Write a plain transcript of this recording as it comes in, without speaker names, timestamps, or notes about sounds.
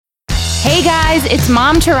Hey guys, it's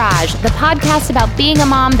Mom Tourage, the podcast about being a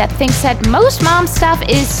mom that thinks that most mom stuff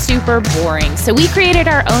is super boring. So we created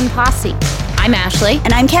our own posse. I'm Ashley.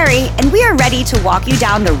 And I'm Carrie, and we are ready to walk you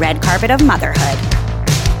down the red carpet of motherhood.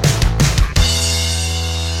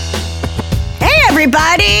 Hey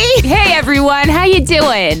everybody! Hey everyone, how you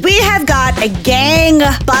doing? We have got a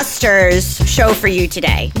gangbusters show for you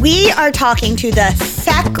today. We are talking to the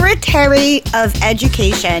Secretary of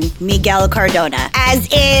Education, Miguel Cardona, as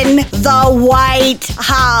in the White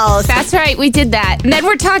House. That's right, we did that. And then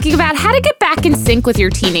we're talking about how to get back in sync with your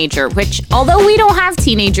teenager, which, although we don't have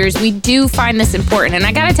teenagers, we do find this important. And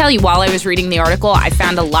I gotta tell you, while I was reading the article, I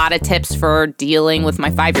found a lot of tips for dealing with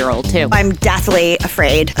my 5-year-old too. I'm deathly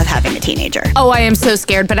afraid of having a teenager. Oh, I am so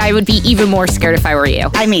scared, but I would be even more scared if I were you.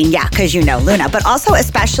 I mean, yeah, because you know Luna, but also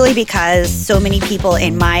especially because so many people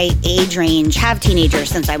in my age range have teenagers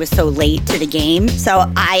since I was so late to the game.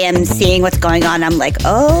 So I am seeing what's going on. I'm like,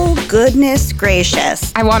 oh, goodness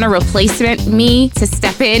gracious. I want a replacement me to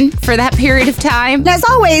step in for that period of time. And as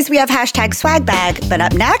always, we have hashtag swag bag, but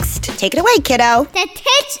up next, take it away, kiddo. The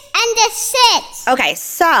tits and the sits. Okay,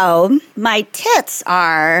 so my tits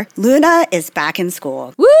are Luna is back in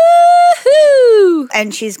school. Woohoo!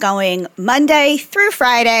 And she's going Monday through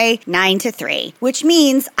Friday, 9 to 3, which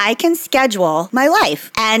means I can schedule my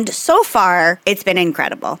life. And so far, it's been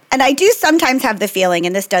incredible. And I do sometimes have the feeling,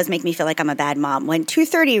 and this does make me feel like I'm a bad mom, when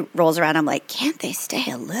 2:30 rolls around, I'm like, can't they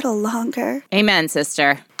stay a little longer? Amen,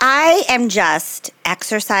 sister. I am just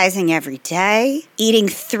exercising every day, eating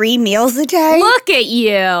 3 meals a day. Look at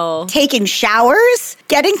you. Taking showers,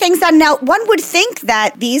 getting things done. Now, one would think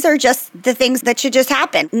that these are just the things that should just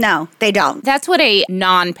happen. No, they don't. That's what a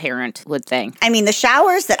non-parent would think. I mean, the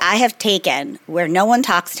showers that I have taken where no one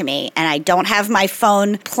talks to me and I don't have my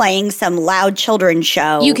phone playing some loud children's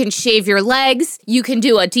show. You can shave your legs. You can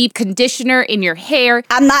do a deep conditioner in your hair.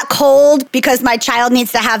 I'm not cold because my child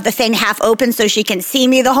needs to have the thing half open so she can see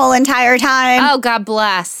me the whole entire time. Oh, God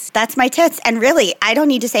bless. That's my tits. And really, I don't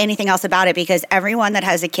need to say anything else about it because everyone that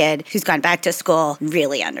has a kid who's gone back to school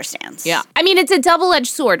really understands. Yeah. I mean, it's a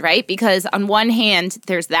double-edged sword, right? Because on one hand,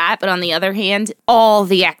 there's that, but on the other hand, all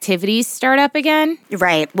the activities start up again.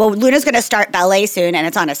 Right. Well, Luna's going to start ballet soon, and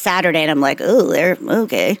it's on a Saturday, and I'm like, oh, they're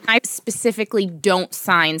okay. I specifically don't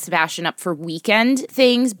sign Sebastian up for weekend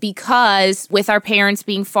things because with our parents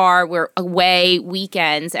being far, we're away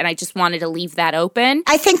weekends, and I just wanted to leave that open.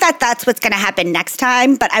 I think that that's what's going to happen next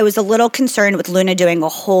time, but I was a little concerned with Luna doing a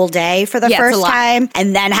whole day for the first time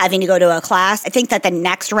and then having to go to a class. I think that the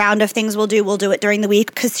next round of things we'll do it during the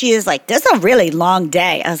week because she is like, this is a really long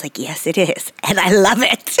day. I was like, yes, it is. And I love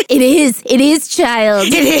it. It is, child.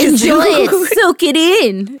 It is. Enjoy it. Soak it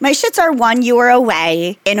in. My shits are one, you were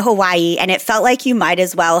away in Hawaii, and it felt like you might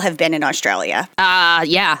as well have been in Australia.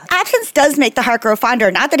 Yeah. Absence does make the heart grow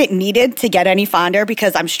fonder. Not that it needed to get any fonder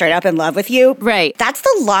because I'm straight up in love with you. Right. That's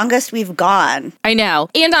the longest we've gone. I know.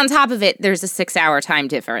 And on top of it, there's a 6-hour time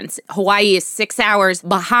difference. Hawaii is 6 hours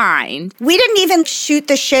behind. We didn't even shoot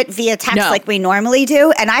the shit via text like we normally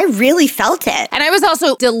do, and I really felt it. And I was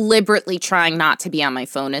also deliberately trying not to be on my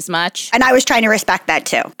phone as much. And I was trying to respect that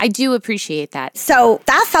too. I do appreciate that. So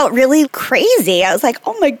that felt really crazy. I was like,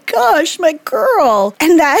 oh my gosh, my girl.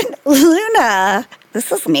 And then Luna... This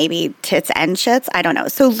is maybe tits and shits. I don't know.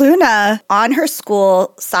 So Luna, on her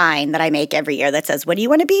school sign that I make every year that says, what do you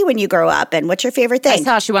want to be when you grow up? And what's your favorite thing? I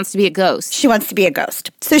saw she wants to be a ghost. She wants to be a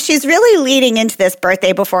ghost. So she's really leading into this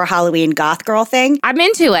birthday before Halloween goth girl thing. I'm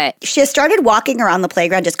into it. She has started walking around the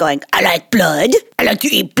playground just going, I like blood. I like to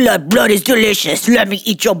eat blood. Blood is delicious. Let me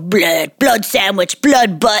eat your blood. Blood sandwich.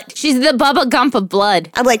 Blood butt. She's the Bubba Gump of blood.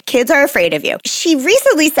 I'm like, kids are afraid of you. She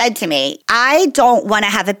recently said to me, I don't want to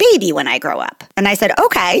have a baby when I grow up. And I said,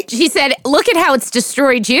 okay. She said, look at how it's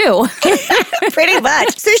destroyed you. Pretty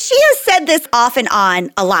much. So she has said this off and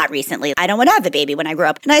on a lot recently. I don't want to have a baby when I grow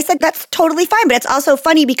up. And I said, that's totally fine. But it's also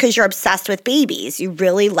funny because you're obsessed with babies. You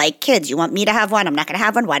really like kids. You want me to have one. I'm not going to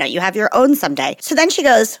have one. Why don't you have your own someday? So then she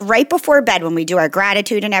goes, right before bed when we do our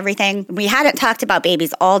gratitude and everything, we hadn't talked about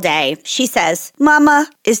babies all day. She says, Mama,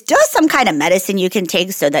 is there some kind of medicine you can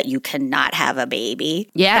take so that you cannot have a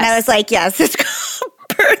baby? Yes. And I was like, yes, it's called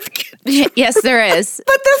birth control. Yes, there is.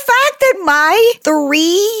 But the fact that my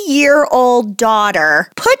 3-year-old daughter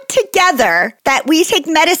put together that we take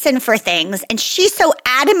medicine for things and she so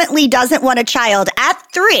adamantly doesn't want a child at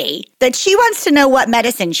 3 that she wants to know what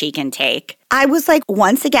medicine she can take. I was like,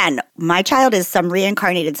 once again, my child is some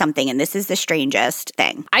reincarnated something, and this is the strangest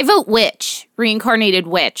thing. I vote witch, reincarnated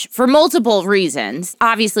witch, for multiple reasons.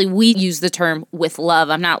 Obviously, we use the term with love.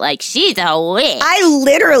 I'm not like, she's a witch. I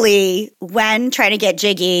literally, when trying to get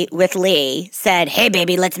jiggy with Lee, said, hey,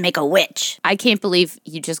 baby, let's make a witch. I can't believe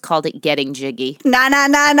you just called it getting jiggy. Nah.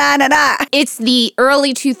 It's the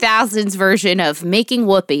early 2000s version of making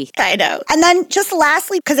whoopee. I know. And then just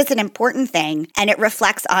lastly, because it's an important thing, and it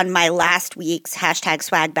reflects on my last week's hashtag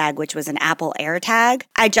swag bag, which was an Apple AirTag.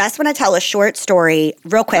 I just want to tell a short story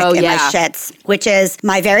real quick in my shits, which is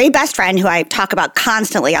my very best friend who I talk about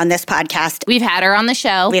constantly on this podcast. We've had her on the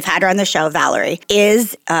show. Valerie,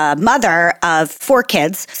 is a mother of 4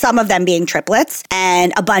 kids, some of them being triplets,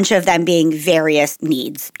 and a bunch of them being various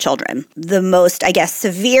needs children. The most, I guess,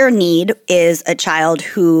 severe need is a child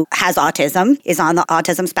who has autism, is on the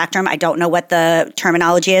autism spectrum. I don't know what the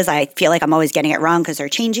terminology is. I feel like I'm always getting it wrong because they're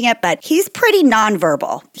changing it, but he's pretty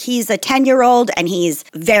nonverbal. He's a 10-year-old and he's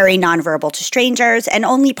very nonverbal to strangers and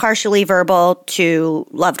only partially verbal to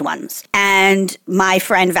loved ones. And my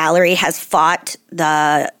friend Valerie has fought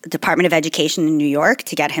the Department of Education in New York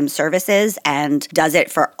to get him services and does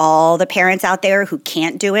it for all the parents out there who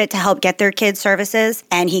can't do it to help get their kids services.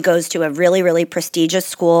 And he goes to a really, really prestigious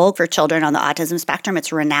school for children on the autism spectrum.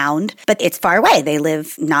 It's renowned, but it's far away. They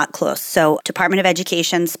live not close. So Department of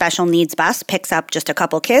Education special needs bus picks up just a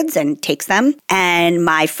couple kids and takes them. And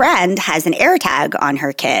my friend has an AirTag on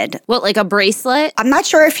her kid. What, like a bracelet? I'm not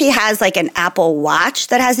sure if he has like an Apple Watch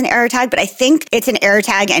that has an AirTag, but I think it's an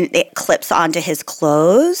AirTag and it clips onto his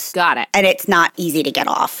clothes. Got it. And it's not easy to get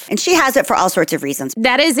off. And she has it for all sorts of reasons.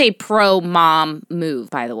 That is a pro-mom move,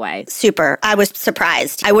 by the way. Super. I was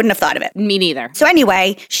surprised. I wouldn't have thought of it. Me neither. So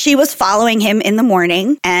anyway, she was following him in the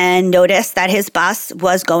morning and noticed that his bus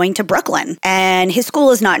was going to Brooklyn. And his school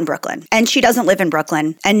is not in Brooklyn. And she doesn't live in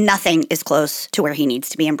Brooklyn. And nothing is close to where he needs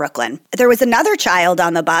to be in Brooklyn. There was another child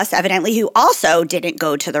on the bus, evidently, who also didn't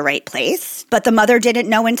go to the right place. But the mother didn't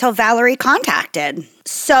know until Valerie contacted.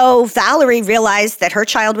 So Valerie realized that her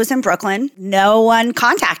child was in Brooklyn. No one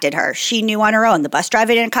contacted her. She knew on her own. The bus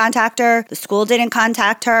driver didn't contact her. The school didn't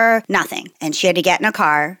contact her. Nothing. And she had to get in a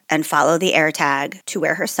car and follow the AirTag to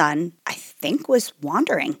where her son, I think, was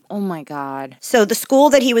wandering. Oh my God. So the school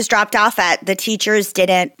that he was dropped off at, the teachers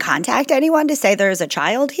didn't contact anyone to say there's a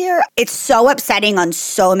child here. It's so upsetting on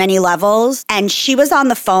so many levels. And she was on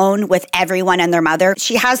the phone with everyone and their mother.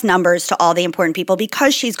 She has numbers to all the important people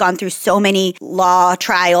because she's gone through so many law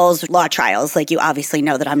trials, like you obviously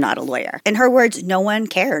know that I'm not a lawyer. In her words, no one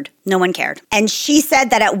cared. No one cared. And she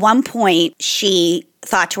said that at one point she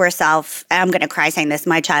thought to herself, I'm going to cry saying this,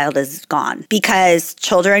 my child is gone. Because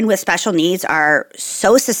children with special needs are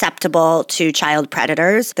so susceptible to child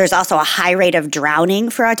predators. There's also a high rate of drowning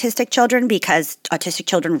for autistic children because autistic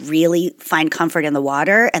children really find comfort in the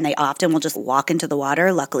water and they often will just walk into the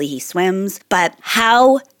water. Luckily, he swims. But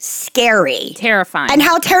how scary. Terrifying. And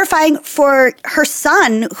how terrifying for her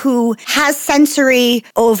son who has sensory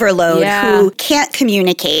overload, who can't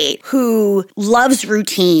communicate, who loves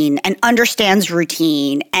routine and understands routine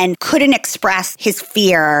and couldn't express his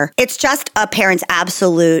fear. It's just a parent's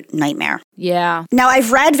absolute nightmare. Yeah. Now,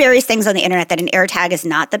 I've read various things on the internet that an AirTag is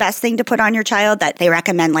not the best thing to put on your child, that they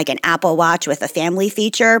recommend like an Apple Watch with a family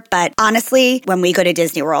feature. But honestly, when we go to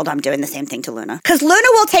Disney World, I'm doing the same thing to Luna. Because Luna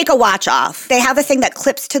will take a watch off. They have a thing that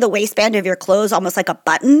clips to the waistband of your clothes, almost like a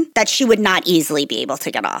button, that she would not easily be able to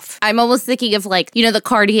get off. I'm almost thinking of like, you know, the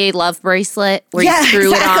Cartier love bracelet where you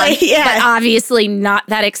screw it on. Yeah. But obviously not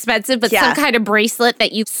that expensive, but some kind of bracelet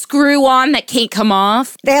that you screw on that can't come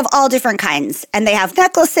off. They have all different kinds. And they have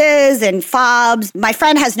necklaces and fobs. My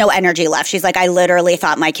friend has no energy left. She's like, I literally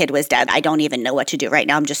thought my kid was dead. I don't even know what to do right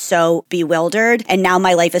now. I'm just so bewildered. And now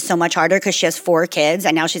my life is so much harder because she has 4 kids.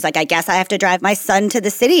 And now she's like, I guess I have to drive my son to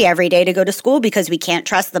the city every day to go to school because we can't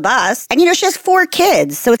trust the bus. And you know, she has 4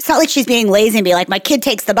 kids. So it's not like she's being lazy and be like, my kid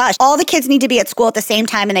takes the bus. All the kids need to be at school at the same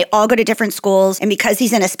time and they all go to different schools. And because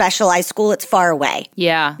he's in a specialized school, it's far away.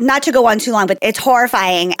 Yeah. Not to go on too long, but it's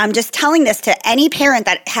horrifying. I'm just telling this to any parent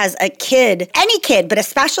that has a kid, any kid, but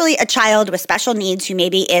especially a child with special needs who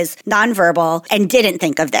maybe is nonverbal and didn't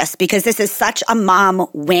think of this because this is such a mom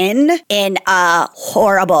win in a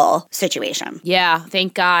horrible situation. Yeah.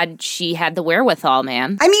 Thank God she had the wherewithal,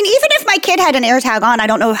 man. I mean, even if my kid had an AirTag on, I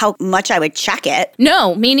don't know how much I would check it.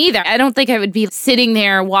 No, me neither. I don't think I would be sitting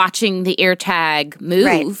there watching the AirTag move.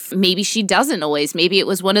 Right. Maybe she doesn't always. Maybe it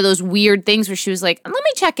was one of those weird things where she was like, let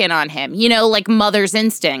me check in on him, you know, like mother's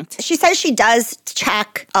instinct. She says she does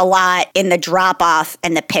check a lot in the drop-off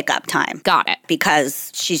and the pickup time. time. Got it.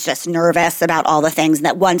 Because she's just nervous about all the things, and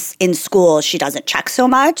that once in school, she doesn't check so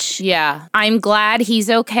much. Yeah. I'm glad he's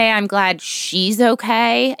okay. I'm glad she's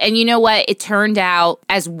okay. And you know what? It turned out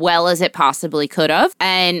as well as it possibly could have.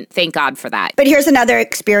 And thank God for that. But here's another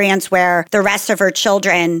experience where the rest of her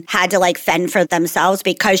children had to like fend for themselves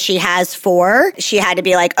because she has 4. She had to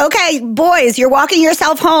be like, okay, boys, you're walking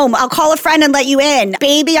yourself home. I'll call a friend and let you in.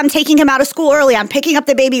 Baby, I'm taking him out of school early. I'm picking up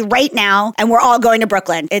the baby right now. And we're all going to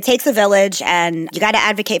Brooklyn. It takes a village, and you got to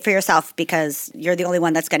advocate for yourself because you're the only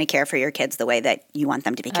one that's going to care for your kids the way that you want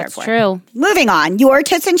them to be cared for. That's true. Moving on. Your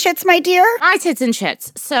tits and shits, my dear? My tits and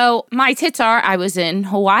shits. So my tits are, I was in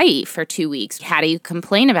Hawaii for 2 weeks. How do you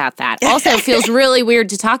complain about that? Also, it feels really weird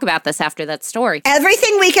to talk about this after that story.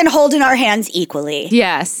 Everything we can hold in our hands equally.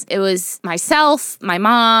 Yes. It was myself, my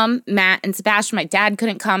mom, Matt, and Sebastian. My dad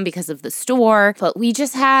couldn't come because of the store, but we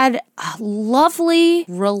just had a lovely,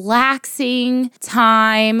 relaxing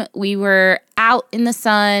time. We were out in the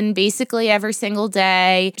sun basically every single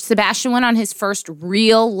day. Sebastian went on his first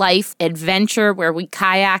real life adventure where we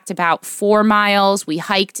kayaked about 4 miles. We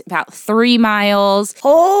hiked about 3 miles.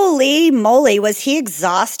 Holy moly, was he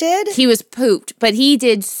exhausted? He was pooped, but he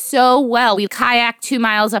did so well. We kayaked 2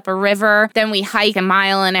 miles up a river, then we hike 1.5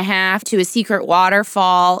 miles to a secret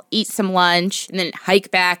waterfall, eat some lunch, and then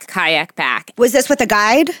hike back, kayak back. Was this with a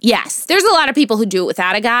guide? Yes. There's a lot of people who do it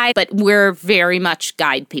without a guide, but we're very much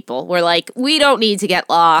guide people. We're like, we don't need to get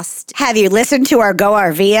lost. Have you listened to our Go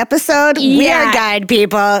RV episode? Yeah. We are guide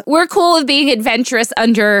people. We're cool with being adventurous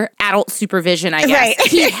under adult supervision, I guess. Right.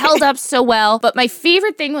 He held up so well. But my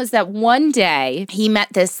favorite thing was that one day he met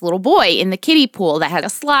this little boy in the kiddie pool that had a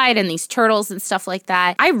slide and these turtles and stuff like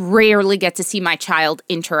that. I rarely get to see my child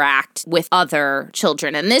interact with other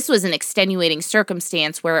children. And this was an extenuating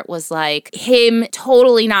circumstance where it was like him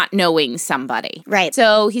totally not knowing somebody. Right.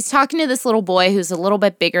 So he's talking to this little boy who's a little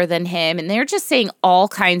bit bigger than him, and they're just saying all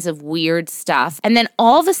kinds of weird stuff. And then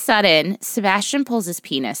all of a sudden, Sebastian pulls his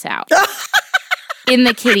penis out in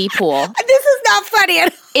the kiddie pool. This is not funny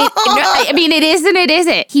at all. I mean, it is and it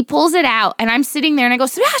isn't. He pulls it out, and I'm sitting there, and I go,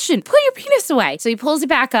 Sebastian, pull your penis away. So he pulls it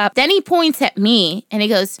back up. Then he points at me, and he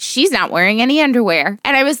goes, she's not wearing any underwear.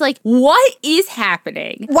 And I was like, what is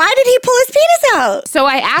happening? Why did he pull his penis out? So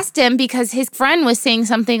I asked him because his friend was saying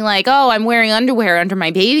something like, oh, I'm wearing underwear under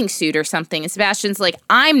my bathing suit or something. And Sebastian's like,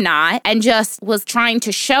 I'm not, and just was trying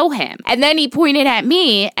to show him. And then he pointed at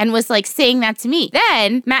me and was like saying that to me.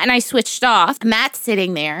 Then Matt and I switched off. Matt's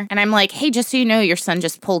sitting there, and I'm like, hey, just so you know, your son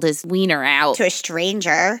just pulled his wiener out. To a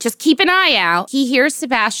stranger. Just keep an eye out. He hears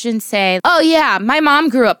Sebastian say, oh yeah, my mom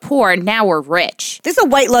grew up poor and now we're rich. This is a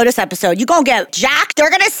White Lotus episode. You gonna get jacked?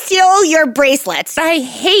 They're gonna steal your bracelets. I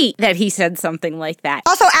hate that he said something like that.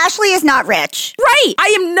 Also, Ashley is not rich. Right.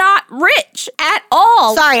 I am not rich at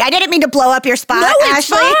all. Sorry, I didn't mean to blow up your spot, No,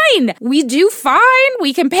 it's Ashley. fine. We do fine.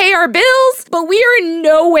 We can pay our bills, but we are in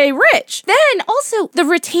no way rich. Then also, the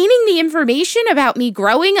retaining the information about me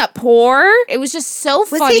growing up poor, it was just so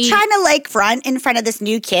funny. Was he trying to like front in front of this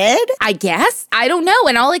new kid? I guess. I don't know.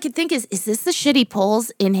 And all I could think is this the shit he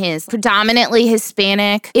pulls in his predominantly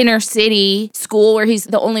Hispanic inner city school where he's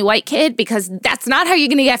the only white kid? Because that's not how you're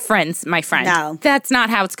going to get friends, my friend. No. That's not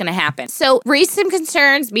how it's going to happen. So raised some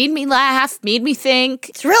concerns, made me laugh, made me think.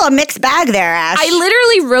 It's real a mixed bag there, Ash. I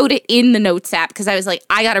literally wrote it in the notes app because I was like,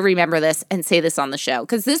 I got to remember this and say this on the show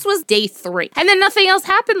because this was day 3. And then nothing else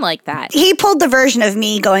happened like that. He pulled the version of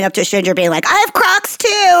me going up to a stranger being like, I have Crocs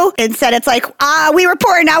too. Instead, it's like, we were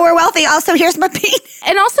poor, now we're wealthy. Also, here's my penis.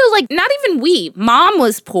 And also, like, not even we. Mom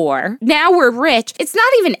was poor. Now we're rich. It's not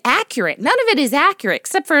even accurate. None of it is accurate,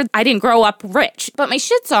 except for I didn't grow up rich. But my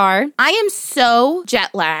shits are, I am so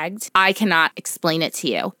jet lagged. I cannot explain it to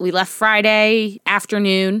you. We left Friday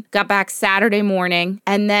afternoon, got back Saturday morning,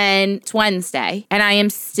 and then it's Wednesday, and I am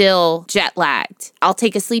still jet lagged. I'll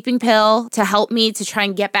take a sleeping pill to help me to try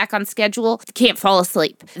and get back on schedule. Can't fall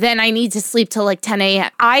asleep. Then I need to sleep till like 10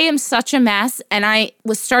 a.m. I am such a mess, and I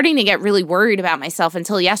was starting to get really worried about myself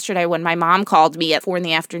until yesterday when my mom called me at 4 in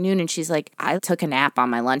the afternoon and she's like, I took a nap on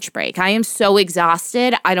my lunch break. I am so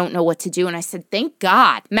exhausted. I don't know what to do. And I said, thank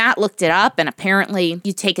God. Matt looked it up, and apparently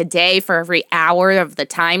you take a day for every hour of the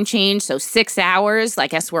time change. So 6 hours. I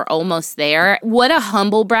guess we're almost there. What a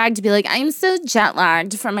humble brag to be like, I'm so jet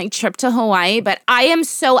lagged from my trip to Hawaii, but I am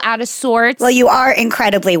so out of sorts. Well, you are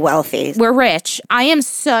incredibly wealthy. We're rich. I am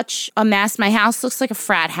such a mess. My house looks like a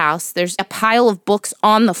frat house. There's a pile of books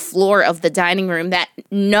on the floor of the dining room that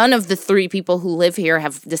none of the 3 people who live here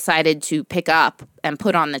have decided to pick up. and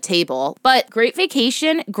put on the table. But great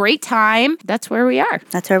vacation, great time. That's where we are.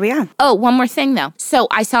 That's where we are. Oh, one more thing though. So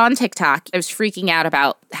I saw on TikTok, I was freaking out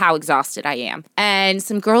about how exhausted I am. And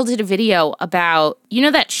some girl did a video about, you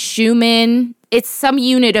know, that Schumann. It's some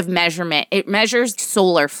unit of measurement. It measures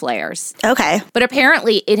solar flares. Okay. But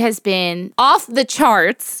apparently it has been off the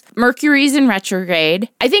charts. Mercury's in retrograde.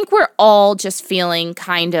 I think we're all just feeling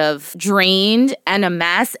kind of drained and a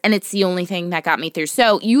mess, and it's the only thing that got me through.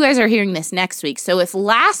 So you guys are hearing this next week. So if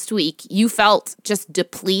last week you felt just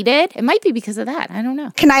depleted, it might be because of that. I don't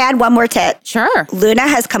know. Can I add one more tip? Sure. Luna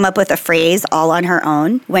has come up with a phrase all on her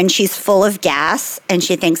own. When she's full of gas and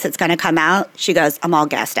she thinks it's going to come out, she goes, I'm all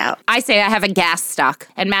gassed out. I say I have a gas stuck,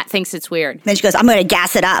 and Matt thinks it's weird. Then she goes, I'm going to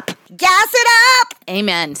gas it up. Gas it up!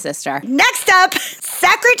 Amen, sister. Next up,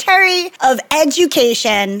 Secretary of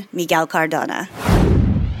Education, Miguel Cardona.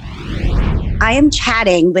 I am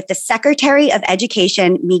chatting with the Secretary of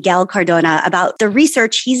Education, Miguel Cardona, about the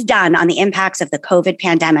research he's done on the impacts of the COVID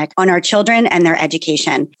pandemic on our children and their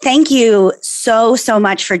education. Thank you so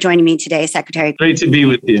much for joining me today, Secretary. Great to be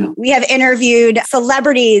with you. We have interviewed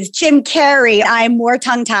celebrities, Jim Carrey. I'm more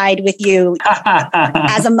tongue-tied with you.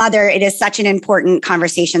 As a mother, it is such an important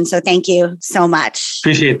conversation. So thank you so much.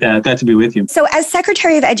 Appreciate that. Glad to be with you. So as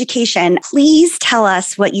Secretary of Education, please tell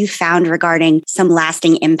us what you found regarding some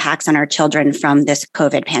lasting impacts on our children from this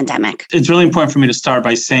COVID pandemic. It's really important for me to start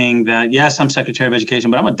by saying that, yes, I'm Secretary of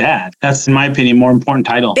Education, but I'm a dad. That's, in my opinion, a more important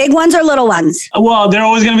title. Big ones or little ones? Well, they're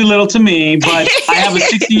always going to be little to me, but I have a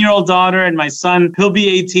 16-year-old daughter and my son, he'll be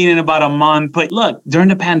 18 in about a month. But look, during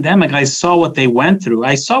the pandemic, I saw what they went through.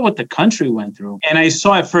 I saw what the country went through. And I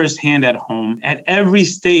saw it firsthand at home. At every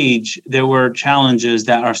stage, there were challenges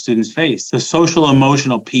that our students faced. The social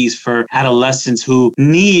emotional piece for adolescents who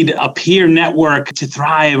need a peer network to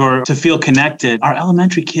thrive or to feel connected. Our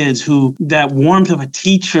elementary kids who that warmth of a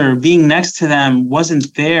teacher being next to them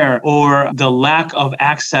wasn't there, or the lack of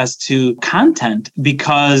access to content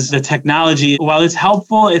because the technology, while it's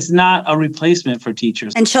helpful, it's not a replacement for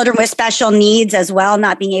teachers. And children with special needs as well,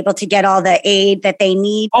 not being able to get all the aid that they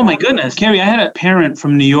need. Oh my goodness. Carrie, I had a parent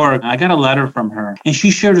from New York. I got a letter from her and she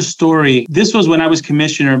shared a story. This was when I was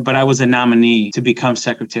commissioner, but I was a nominee to become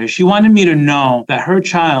secretary. She wanted me to know that her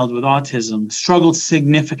child with autism struggled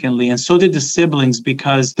significantly, and so did the siblings,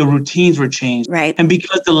 because the routines were changed. Right. And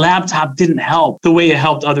because the laptop didn't help the way it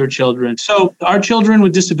helped other children. So our children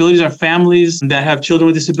with disabilities, our families that have children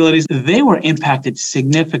with disabilities, they were impacted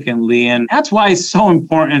significantly. And that's why it's so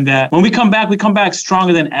important that when we come back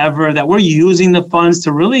stronger than ever, that we're using the funds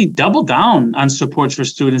to really double down on supports for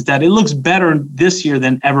students, that it looks better this year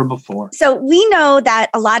than ever before. So we know that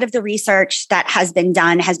a lot of the research that has been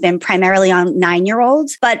done has been primarily on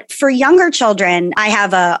 9-year-olds, but for younger children, I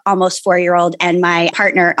have a almost 4-year-old and my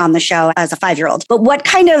partner on the show as a 5-year-old. But what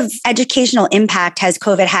kind of educational impact has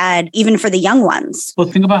COVID had even for the young ones? Well,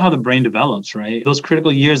 think about how the brain develops, right? Those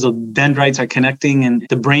critical years of dendrites are connecting and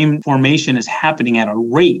the brain formation is happening at a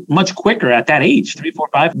rate much quicker at that age, 3, 4,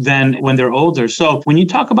 5, than when they're older. So when you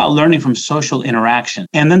talk about learning from social interaction,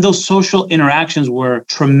 and then those social interactions were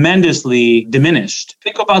tremendously diminished,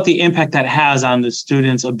 think about the impact that has on the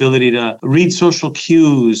student's ability to read social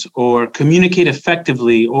cues or communicate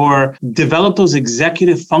effectively or develop those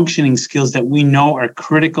executive functioning skills that we know are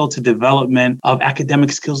critical to development of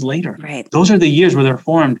academic skills later. Right. Those are the years where they're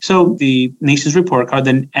formed. So the nation's report card,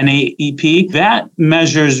 the NAEP, that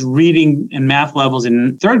measures reading and math levels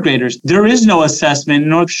in third graders. There is no assessment,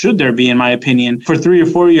 nor should there be, in my opinion, for 3 or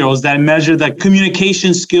 4-year-olds that measure the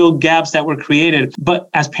communication skill gaps that were created. But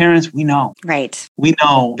as parents, we know. Right. We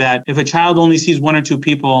know that if a child only sees 1 or 2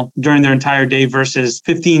 people during their entire day versus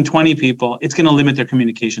 15, 20 people, it's going to limit their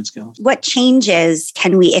communication skills. What changes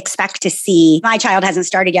can we expect to see? My child hasn't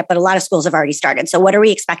started yet, but a lot of schools have already started. So what are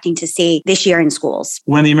we expecting to see this year in schools?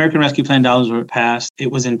 When the American Rescue Plan dollars were passed,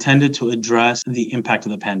 it was intended to address the impact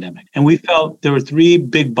of the pandemic. And we felt there were 3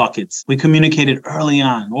 big buckets. We communicated early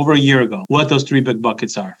on, over a year ago, what those 3 big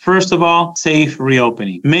buckets are. First of all, safe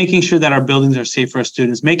reopening, making sure that our buildings are safe for our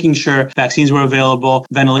students, making sure vaccines were available,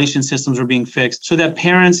 ventilation systems were being fixed so that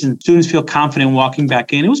parents and students feel confident walking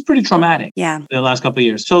back in. It was pretty traumatic the last couple of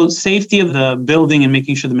years. So safety of the building and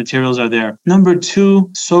making sure the materials are there. Number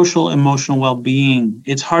 2, social emotional well-being.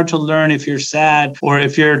 It's hard to learn if you're sad or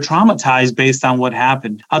if you're traumatized based on what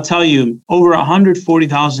happened. I'll tell you, over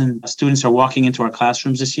 140,000 students are walking into our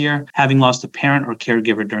classrooms this year, having lost a parent or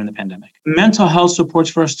caregiver during the pandemic. Mental health supports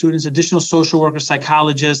for our students, additional social workers,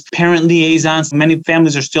 psychologists, parent liaisons. Many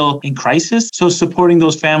families are still in crisis. So supporting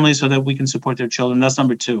those families so that we can support their children. That's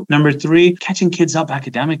number 2. Number 3, catching kids up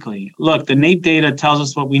academically. Look, the NAEP data tells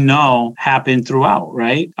us what we know. know happen throughout,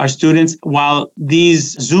 right? Our students, while these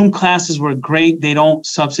Zoom classes were great, they don't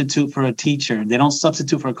substitute for a teacher. They don't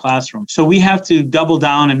substitute for a classroom. So we have to double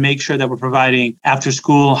down and make sure that we're providing after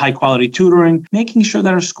school, high quality tutoring, making sure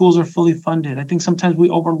that our schools are fully funded. I think sometimes we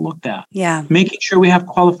overlook that. Yeah. Making sure we have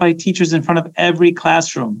qualified teachers in front of every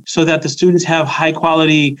classroom so that the students have high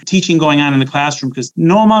quality teaching going on in the classroom, because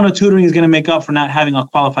no amount of tutoring is going to make up for not having a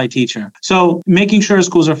qualified teacher. So making sure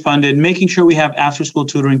schools are funded, making sure we have after school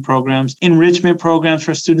tutoring programs, enrichment programs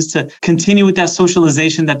for students to continue with that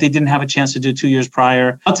socialization that they didn't have a chance to do 2 years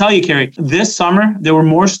prior. I'll tell you, Carrie, this summer, there were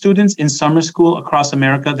more students in summer school across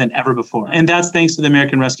America than ever before. And that's thanks to the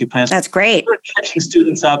American Rescue Plan. That's great. We're catching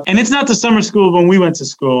students up. And it's not the summer school when we went to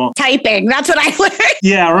school. Typing. That's what I learned.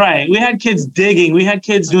 Yeah, right. We had kids digging. We had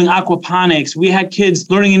kids doing aquaponics. We had kids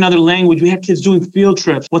learning another language. We had kids doing field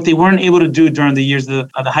trips, what they weren't able to do during the years of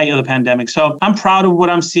the height of the pandemic. So I'm proud of what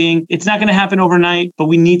I'm seeing. It's not going to happen overnight, but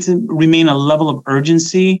we need to remain a level of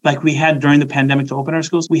urgency like we had during the pandemic to open our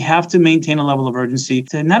schools. We have to maintain a level of urgency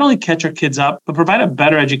to not only catch our kids up, but provide a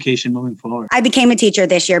better education moving forward. I became a teacher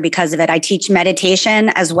this year because of it. I teach meditation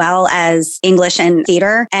as well as English and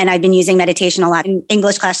theater. And I've been using meditation a lot in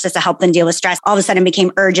English classes to help them deal with stress. All of a sudden it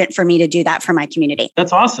became urgent for me to do that for my community.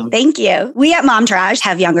 That's awesome. Thank you. We at Momtourage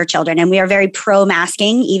have younger children and we are very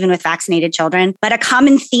pro-masking, even with vaccinated children. But a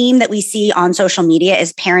common theme that we see on social media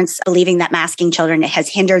is parents believing that masking children has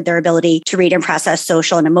hindered their ability to read and process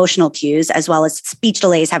social and emotional cues, as well as speech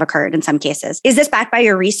delays have occurred in some cases. Is this backed by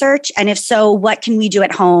your research? And if so, what can we do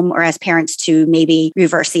at home or as parents to maybe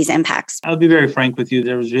reverse these impacts? I'll be very frank with you.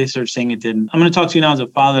 There was research saying it didn't. I'm going to talk to you now as a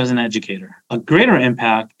father, as an educator. A greater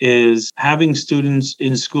impact is having students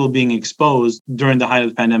in school being exposed during the height of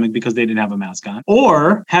the pandemic because they didn't have a mask on,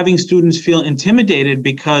 or having students feel intimidated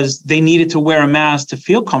because they needed to wear a mask to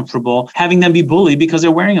feel comfortable, having them be bullied because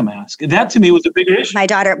they're wearing a mask. That to me was a bigger issue. My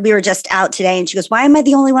daughter, we were just out today and she goes, "Why am I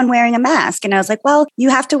the only one wearing a mask?" And I was like, well, you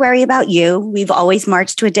have to worry about you. We've always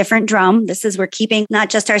marched to a different drum. We're keeping not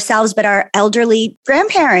just ourselves, but our elderly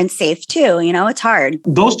grandparents safe too. You know, it's hard.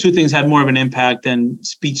 Those two things had more of an impact than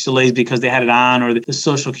speech delays because they had it on, or the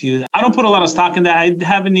social cues. I don't put a lot of stock in that. I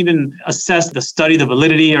haven't even assessed the study, the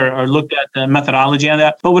validity, or looked at the methodology on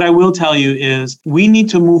that. But what I will tell you is we need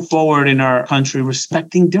to move forward in our country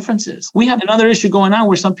respecting differences. We have another issue going on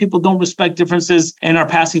where some people don't respect differences and are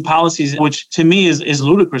passing policies, which to me is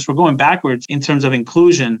ludicrous. We're going backwards in terms of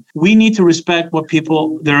inclusion. We need to respect what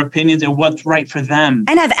people, their opinions, and what's right for them.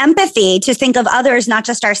 And have empathy to think of others, not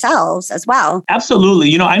just ourselves as well. Absolutely.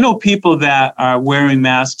 You know, I know people that are wearing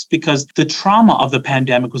masks because the trauma of the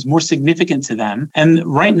pandemic was more significant to them. And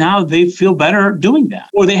right now they feel better doing that.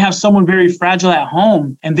 Or they have someone very fragile at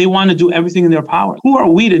home and they want to do everything in their power. Who are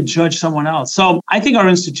we to judge someone else? So I think our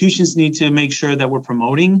institutions need to make sure that we're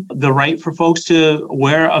promoting the right for folks to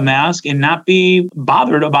wear a mask and not be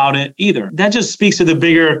bothered about it either. That just speaks to the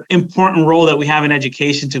bigger important role that we have in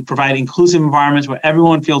education to provide inclusive environments where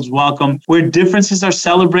everyone feels welcome, where differences are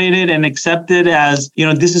celebrated and accepted as, you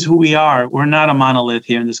know, this is who we are. We're not a monolith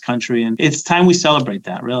here in this country. And it's time we celebrate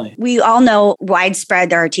that, really. We all know widespread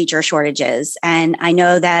there are teacher shortages. And I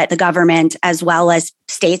know that the government, as well as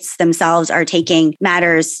states themselves, are taking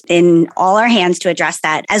matters in all our hands to address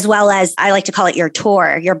that, as well as, I like to call it your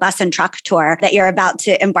tour, your bus and truck tour that you're about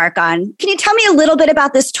to embark on. Can you tell me a little bit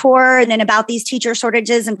about this tour and then about these teacher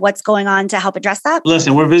shortages and what's going on to help address that?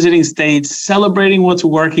 Listen, we're visiting states, celebrating what's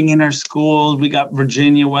working in our schools. We got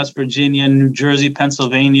Virginia, West Virginia, New Jersey,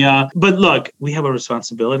 Pennsylvania. But look, we have a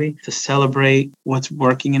responsibility to celebrate what's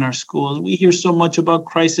working in our schools. We hear so much about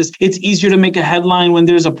crisis. It's easier to make a headline when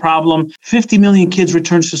there's a problem. 50 million kids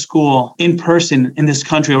returns to school in person in this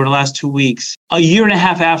country over the last 2 weeks. A year and a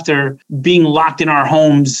half after being locked in our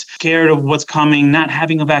homes, scared of what's coming, not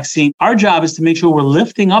having a vaccine. Our job is to make sure we're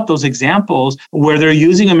lifting up those examples where they're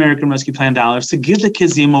using American Rescue Plan dollars to give the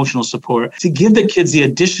kids the emotional support, to give the kids the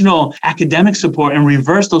additional academic support and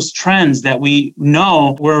reverse those trends that we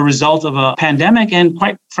know were a result of a pandemic and,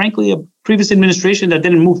 quite frankly, a previous administration that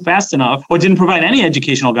didn't move fast enough or didn't provide any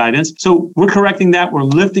educational guidance. So we're correcting that. We're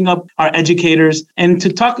lifting up our educators. And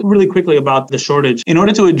to talk really quickly about the shortage, in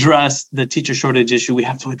order to address the teacher shortage issue, we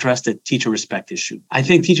have to address the teacher respect issue. I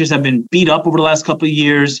think teachers have been beat up over the last couple of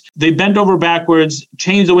years. They bent over backwards,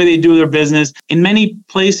 changed the way they do their business. In many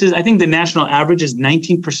places, I think the national average is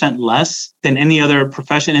 19% less than any other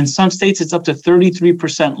profession. In some states, it's up to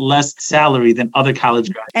 33% less salary than other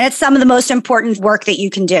college graduates. And it's some of the most important work that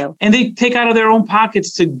you can do. And they they take out of their own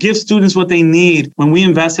pockets to give students what they need. When we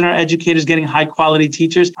invest in our educators getting high quality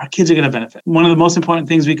teachers, our kids are going to benefit. One of the most important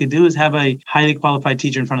things we could do is have a highly qualified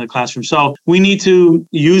teacher in front of the classroom. So we need to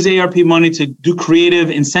use ARP money to do creative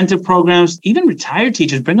incentive programs, even retired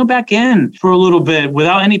teachers, bring them back in for a little bit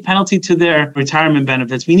without any penalty to their retirement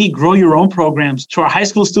benefits. We need grow your own programs so our high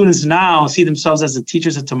school students now see themselves as the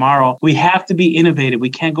teachers of tomorrow. We have to be innovative. We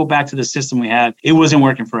can't go back to the system we had. It wasn't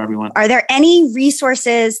working for everyone. Are there any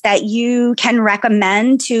resources that you can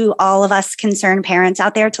recommend to all of us concerned parents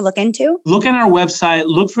out there to look into? Look at our website,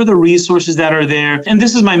 look for the resources that are there. And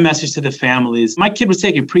this is my message to the families. My kid was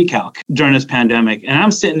taking pre-calc during this pandemic, and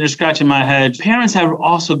I'm sitting there scratching my head. Parents have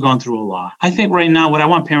also gone through a lot. I think right now, what I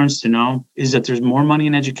want parents to know is that there's more money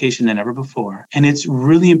in education than ever before. And it's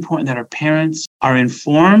really important that our parents are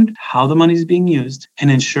informed how the money is being used and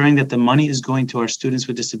ensuring that the money is going to our students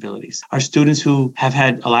with disabilities, our students who have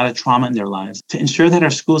had a lot of trauma in their lives, to ensure that our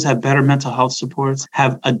schools have better mental health supports,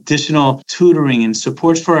 have additional tutoring and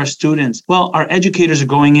supports for our students. Well, our educators are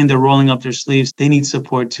going in, they're rolling up their sleeves. They need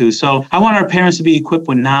support too. So I want our parents to be equipped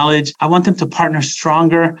with knowledge. I want them to partner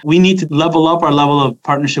stronger. We need to level up our level of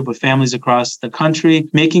partnership with families across the country,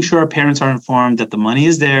 making sure our parents are informed that the money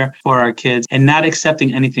is there for our kids and not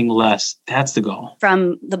accepting anything less. That's the goal.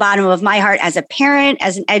 From the bottom of my heart as a parent,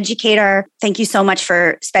 as an educator, thank you so much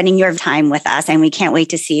for spending your time with us. And we can't wait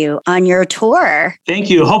to see you on your tour. Thank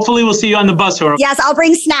you. Hopefully we'll see you on the bus tour. Yes, I'll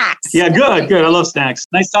bring snacks. Yeah, good. I love snacks.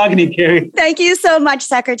 Nice talking to you, Carrie. Thank you so much,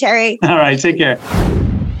 Secretary. All right, take care.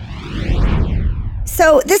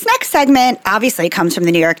 So this next segment obviously comes from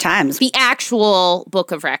the New York Times. The actual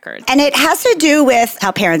book of records. And it has to do with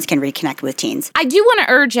how parents can reconnect with teens. I do want to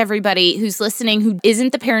urge everybody who's listening who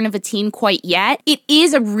isn't the parent of a teen quite yet. It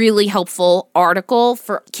is a really helpful article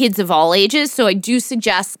for kids of all ages, so I do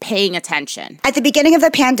suggest paying attention. At the beginning of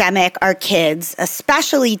the pandemic, our kids,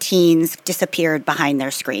 especially teens, disappeared behind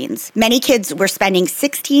their screens. Many kids were spending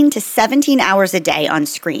 16 to 17 hours a day on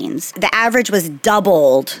screens. The average was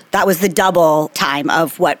doubled. That was the double time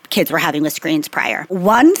of what kids were having with screens prior.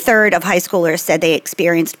 1/3 of high schoolers said they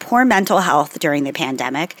experienced poor mental health during the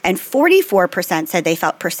pandemic, and 44% said they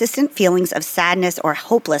felt persistent feelings of sadness or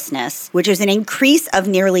hopelessness, which is an increase of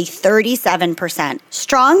nearly 37%.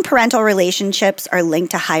 Strong parental relationships are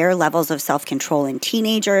linked to higher levels of self-control in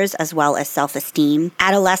teenagers, as well as self-esteem.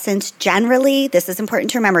 Adolescents generally, this is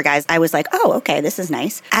important to remember, guys, I was like, oh, okay, this is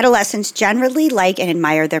nice. Adolescents generally like and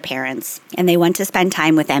admire their parents, and they want to spend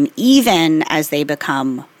time with them even as they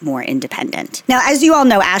become more independent. Now, as you all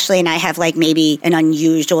know, Ashley and I have maybe an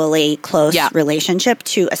unusually close relationship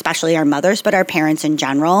to especially our mothers, but our parents in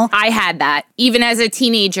general. I had that, even as a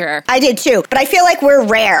teenager. I did too, but I feel like we're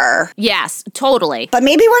rare. Yes, totally. But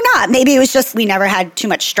maybe we're not. Maybe it was just we never had too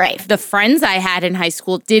much strife. The friends I had in high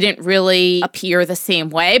school didn't really appear the same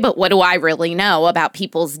way, but what do I really know about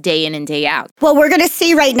people's day in and day out? Well, we're going to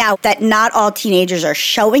see right now that not all teenagers are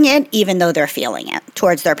showing it, even though they're feeling it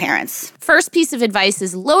towards their parents. First piece of advice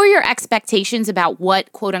is lower your expectations about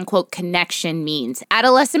what quote-unquote connection means.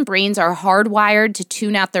 Adolescent brains are hardwired to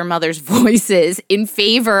tune out their mother's voices in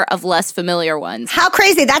favor of less familiar ones. How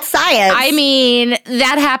crazy. That's science. I mean,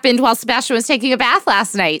 that happened while Sebastian was taking a bath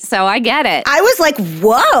last night, so I get it. I was like,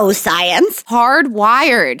 whoa, science.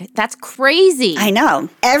 Hardwired. That's crazy. I know.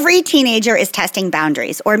 Every teenager is testing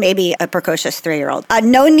boundaries, or maybe a precocious 3-year-old.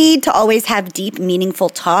 No need to always have deep, meaningful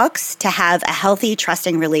talks to have a healthy,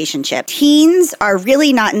 trusting relationship. Teens are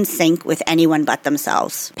really not in sync with anyone but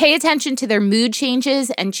themselves. Pay attention to their mood changes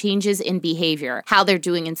and changes in behavior, how they're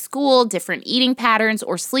doing in school, different eating patterns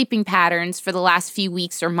or sleeping patterns for the last few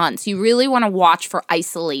weeks or months. You really want to watch for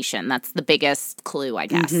isolation. That's the biggest clue, I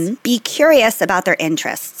guess. Mm-hmm. Be curious about their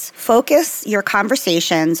interests. Focus your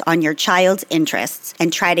conversations on your child's interests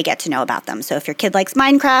and try to get to know about them. So if your kid likes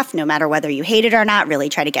Minecraft, no matter whether you hate it or not, really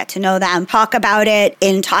try to get to know them. Talk about it.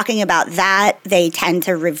 In talking about that, they tend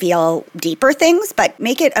to reveal deeper things, but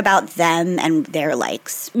make it about them and their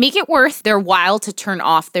likes. Make it worth their while to turn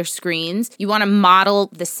off their screens. You want to model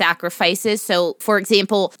the sacrifices. So, for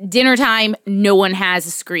example, dinner time, no one has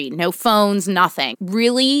a screen, no phones, nothing.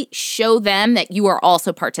 Really show them that you are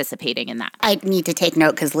also participating in that. I need to take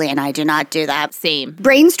note because Lee and I do not do that. Same.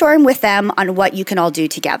 Brainstorm with them on what you can all do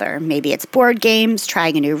together. Maybe it's board games,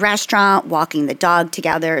 trying a new restaurant, walking the dog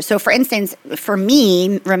together. So, for instance, for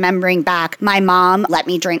me, remembering back, my mom let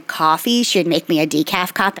me drink coffee coffee, she would make me a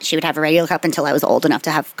decaf cup. She would have a regular cup until I was old enough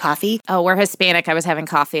to have coffee. Oh, we're Hispanic. I was having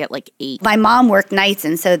coffee at like 8. My mom worked nights,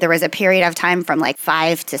 and so there was a period of time from like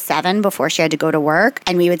 5 to 7 before she had to go to work,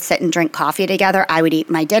 and we would sit and drink coffee together. I would eat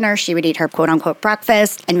my dinner. She would eat her quote-unquote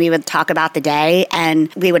breakfast, and we would talk about the day, and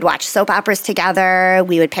we would watch soap operas together.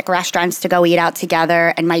 We would pick restaurants to go eat out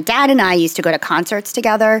together, and my dad and I used to go to concerts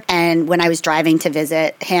together, and when I was driving to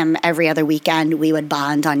visit him every other weekend, we would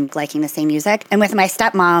bond on liking the same music. And with my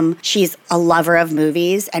stepmom, she's a lover of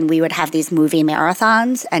movies, and we would have these movie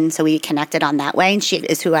marathons, and so we connected on that way, and she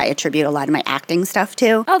is who I attribute a lot of my acting stuff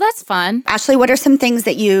to. Oh, that's fun. Ashley, what are some things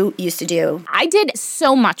that you used to do? I did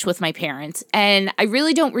so much with my parents, and I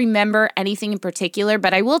really don't remember anything in particular,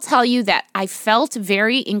 but I will tell you that I felt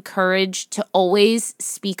very encouraged to always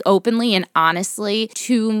speak openly and honestly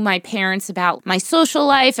to my parents about my social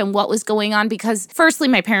life and what was going on, because firstly,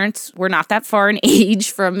 my parents were not that far in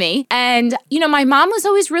age from me. And, my mom was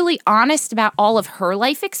always really honest about all of her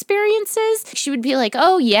life experiences. She would be like,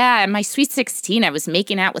 oh yeah, in my sweet 16, I was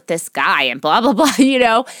making out with this guy and blah, blah,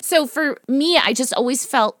 blah, So for me, I just always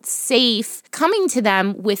felt safe coming to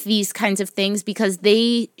them with these kinds of things because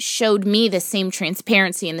they showed me the same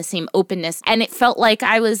transparency and the same openness. And it felt like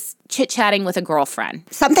I was chit-chatting with a girlfriend.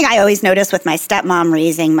 Something I always noticed with my stepmom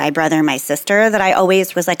raising my brother and my sister that I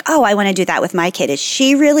always was like, oh, I want to do that with my kid, is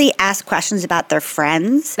she really asked questions about their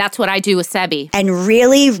friends. That's what I do with Sebi. And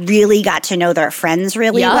really, really got to know their friends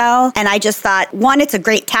really well. And I just thought, one, it's a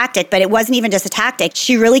great tactic, but it wasn't even just a tactic.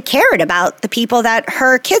 She really cared about the people that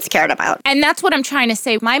her kids cared about. And that's what I'm trying to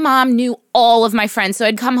say. My mom knew all of my friends. So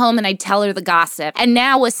I'd come home and I'd tell her the gossip. And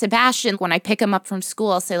now with Sebastian, when I pick him up from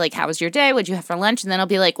school, I'll say like, how was your day? What'd you have for lunch? And then I'll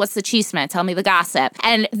be like, what's the cheese man? Tell me the gossip.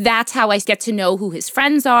 And that's how I get to know who his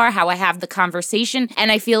friends are, how I have the conversation. And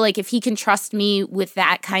I feel like if he can trust me with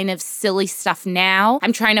that kind of silly stuff now,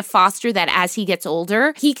 I'm trying to foster that as he gets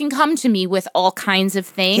older, he can come to me with all kinds of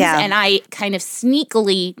things. Yeah. And I kind of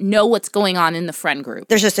sneakily know what's going on in the friend group.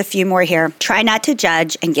 There's just a few more here. Try not to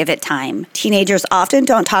judge and give it time. Teenagers often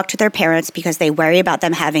don't talk to their parents because they worry about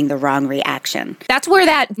them having the wrong reaction. That's where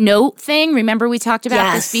that note thing, remember we talked about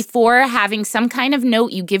Yes. this before, having some kind of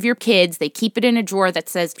note you give your kids, they keep it in a drawer that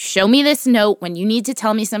says, show me this note when you need to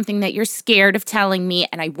tell me something that you're scared of telling me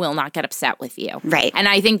and I will not get upset with you. Right. And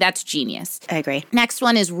I think that's genius. I agree. Next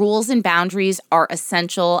one is rules and boundaries are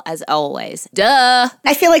essential as always. Duh.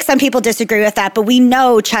 I feel like some people disagree with that, but we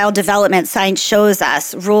know child development science shows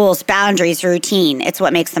us rules, boundaries, routine. It's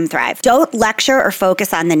what makes them thrive. Don't lecture or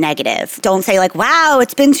focus on the negative. Don't say like, wow,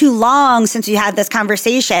 it's been too long since you had this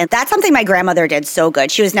conversation. That's something my grandmother did so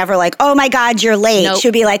good. She was never like, oh my God, you're late. Nope. She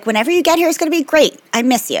would be like, whenever you get here, it's going to be great. I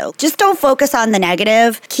miss you. Just don't focus on the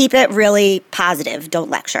negative. Keep it really positive. Don't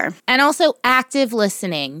lecture. And also active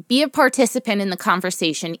listening. Be a participant in the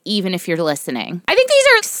conversation, even if you're listening. I think these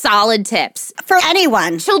are solid tips. For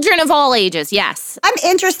anyone. Children of all ages, yes. I'm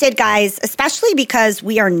interested, guys, especially because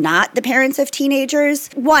we are not the parents of teenagers.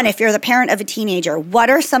 One, if you're the parent of a teenager, what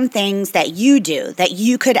are some things that you do that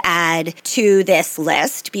you could add to this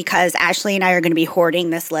list? Because Ashley and I are going to be hoarding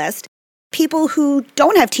this list. People who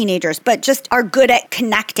don't have teenagers, but just are good at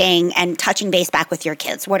connecting and touching base back with your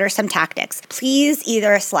kids. What are some tactics? Please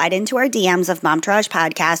either slide into our DMs of Momtourage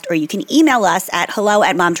Podcast, or you can email us at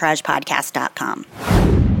hello@momtouragepodcast.com.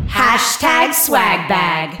 Hashtag swag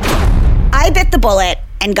bag. I bit the bullet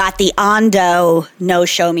and got the Ondo No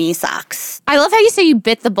Show Me socks. I love how you say you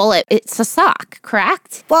bit the bullet. It's a sock,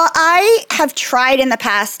 correct? Well, I have tried in the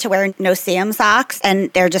past to wear no-seam socks,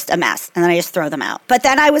 and they're just a mess, and then I just throw them out. But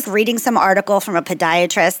then I was reading some article from a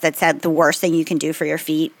podiatrist that said the worst thing you can do for your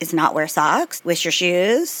feet is not wear socks with your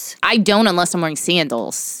shoes. I don't unless I'm wearing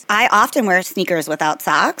sandals. I often wear sneakers without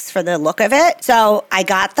socks for the look of it. So I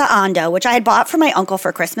got the Ondo, which I had bought for my uncle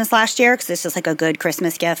for Christmas last year because it's just like a good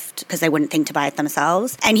Christmas gift because they wouldn't think to buy it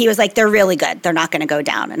themselves. And he was like, they're really good. They're not going to go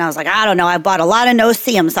down. And I was like, I don't know. I bought a lot of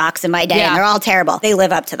no-seam socks in my day, and they're all terrible. They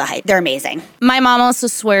live up to the hype. They're amazing. My mom also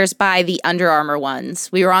swears by the Under Armour ones.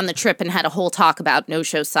 We were on the trip and had a whole talk about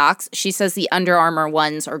no-show socks. She says the Under Armour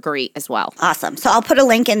ones are great as well. Awesome. So I'll put a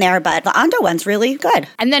link in there, but the Ondo one's really good.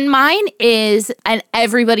 And then mine is, and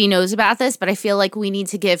everybody knows about this, but I feel like we need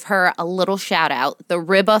to give her a little shout out, the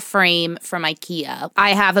Ribba frame from IKEA. I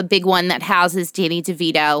have a big one that houses Danny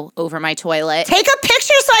DeVito over my toilet. Take a picture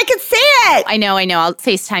picture so I can see it. I know. I'll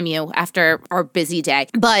FaceTime you after our busy day.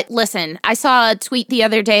 But listen, I saw a tweet the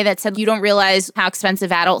other day that said you don't realize how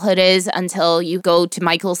expensive adulthood is until you go to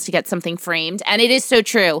Michael's to get something framed. And it is so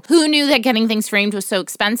true. Who knew that getting things framed was so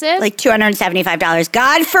expensive? Like $275.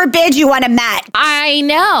 God forbid you want a mat. I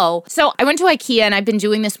know. So I went to IKEA, and I've been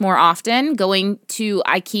doing this more often, going to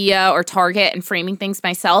IKEA or Target and framing things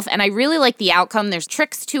myself. And I really like the outcome. There's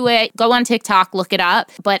tricks to it. Go on TikTok, look it up.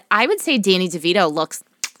 But I would say Danny DeVito looks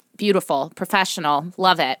beautiful, professional.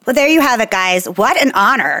 Love it. Well, there you have it, guys. What an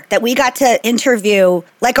honor that we got to interview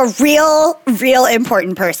like a real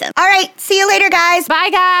important person. All right. See you later, guys.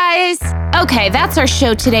 Bye, guys. Okay, that's our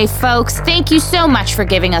show today, folks. Thank you so much for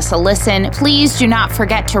giving us a listen. Please do not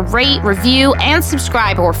forget to rate, review, and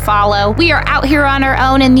subscribe or follow. We are out here on our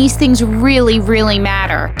own, and these things really, really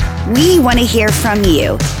matter. We want to hear from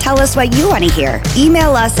you. Tell us what you want to hear.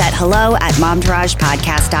 Email us at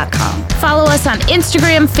hello@momtouragepodcast.com. Follow us on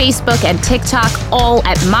Instagram, Facebook, and TikTok, all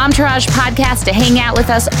at Momtourage Podcast, to hang out with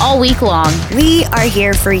us all week long. We are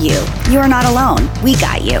here for you. You are not alone. We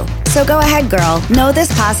got you. So go ahead, girl. Know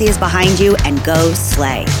this posse is behind you and go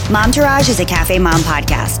slay. Momtourage is a Cafe Mom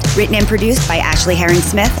podcast. Written and produced by Ashley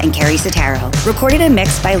Herring-Smith and Carrie Sotero. Recorded and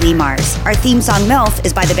mixed by Lee Mars. Our theme song, MILF,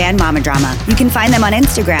 is by the band Mama Drama. You can find them on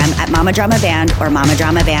Instagram at Mama Drama Band or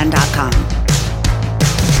mamadramaband.com.